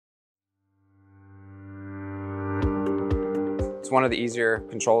one of the easier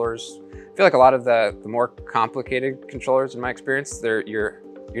controllers. I feel like a lot of the more complicated controllers, in my experience, you're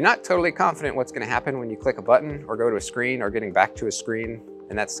not totally confident what's going to happen when you click a button or go to a screen or getting back to a screen,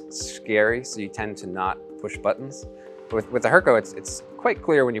 and that's scary, so you tend to not push buttons. But with the Hurco, it's quite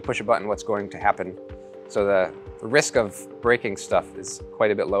clear when you push a button what's going to happen. So the risk of breaking stuff is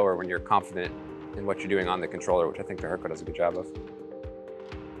quite a bit lower when you're confident in what you're doing on the controller, which I think the Hurco does a good job of.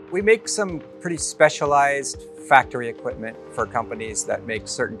 We make some pretty specialized factory equipment for companies that make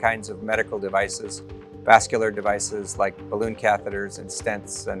certain kinds of medical devices, vascular devices like balloon catheters and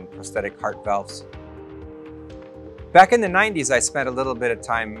stents and prosthetic heart valves. Back in the 90s, I spent a little bit of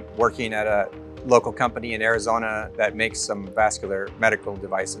time working at a local company in Arizona that makes some vascular medical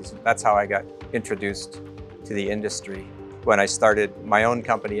devices. That's how I got introduced to the industry when I started my own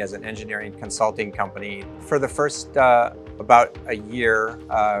company as an engineering consulting company. For the first about a year,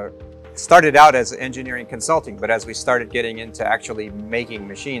 started out as engineering consulting, but as we started getting into actually making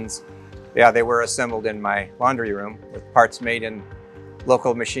machines, yeah, they were assembled in my laundry room with parts made in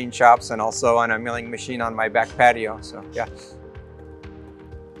local machine shops and also on a milling machine on my back patio. So yeah,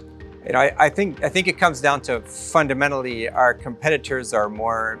 you know, I think it comes down to fundamentally our competitors are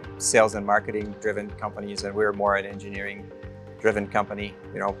more sales and marketing driven companies, and we're more an engineering driven company.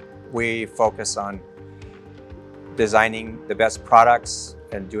 You know, we focus on designing the best products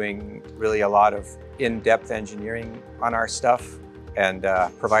and doing really a lot of in-depth engineering on our stuff and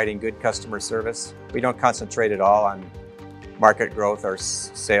providing good customer service. We don't concentrate at all on market growth or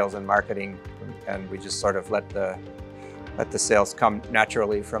sales and marketing, and we just sort of let the sales come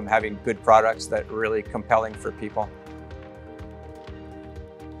naturally from having good products that are really compelling for people.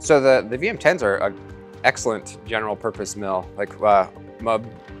 So the VM10s are an excellent general purpose mill. Like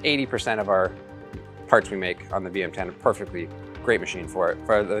 80% of our parts we make on the VM10 are perfectly great machine for it.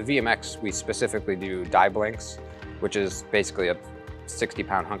 For the VMX, we specifically do die blanks, which is basically a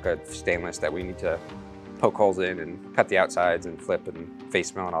 60-pound hunk of stainless that we need to poke holes in and cut the outsides and flip and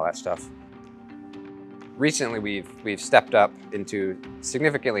face mill and all that stuff. Recently, we've stepped up into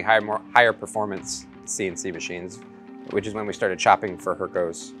significantly higher performance CNC machines, which is when we started shopping for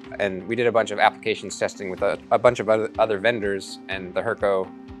Hurcos. And we did a bunch of applications testing with a bunch of other vendors, and the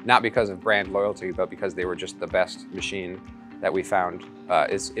Hurco, not because of brand loyalty, but because they were just the best machine that we found,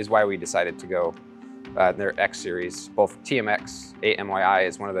 is why we decided to go their X series. Both TMX 8MYI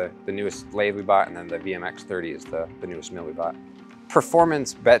is one of the newest lathe we bought, and then the VMX 30 is the newest mill we bought.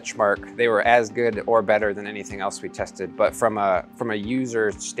 Performance benchmark, they were as good or better than anything else we tested, but from a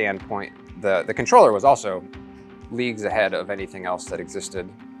user standpoint, the controller was also leagues ahead of anything else that existed,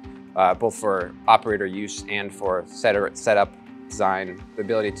 both for operator use and for setup design, the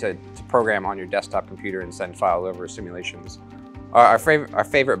ability to program on your desktop computer and send files over simulations. Our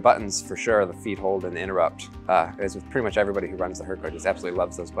favorite buttons for sure are the feed, hold, and the interrupt. As with pretty much everybody who runs the Hurco just absolutely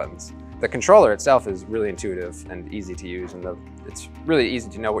loves those buttons. The controller itself is really intuitive and easy to use, and it's really easy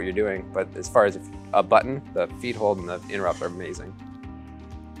to know what you're doing, but as far as a button, the feed, hold, and the interrupt are amazing.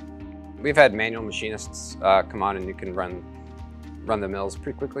 We've had manual machinists come on, and you can run the mills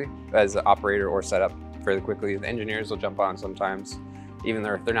pretty quickly as an operator or setup fairly quickly. The engineers will jump on sometimes. Even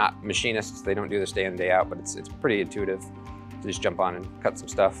though they're not machinists, they don't do this day in, day out, but it's pretty intuitive to just jump on and cut some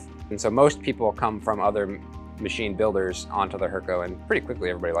stuff. And so most people come from other machine builders onto the Hurco, and pretty quickly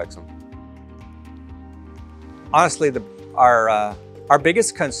everybody likes them. Honestly, our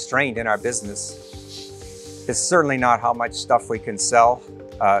biggest constraint in our business is certainly not how much stuff we can sell.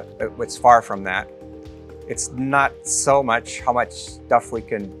 It's far from that. It's not so much how much stuff we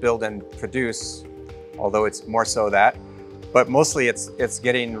can build and produce, although it's more so that. But mostly it's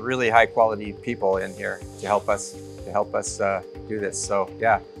getting really high quality people in here to help us do this. So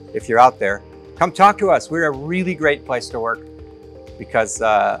yeah, if you're out there, come talk to us. We're a really great place to work because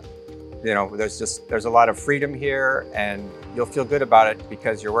you know, there's a lot of freedom here, and you'll feel good about it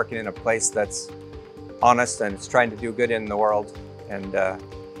because you're working in a place that's honest and it's trying to do good in the world. And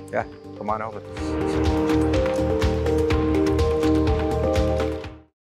yeah, come on over.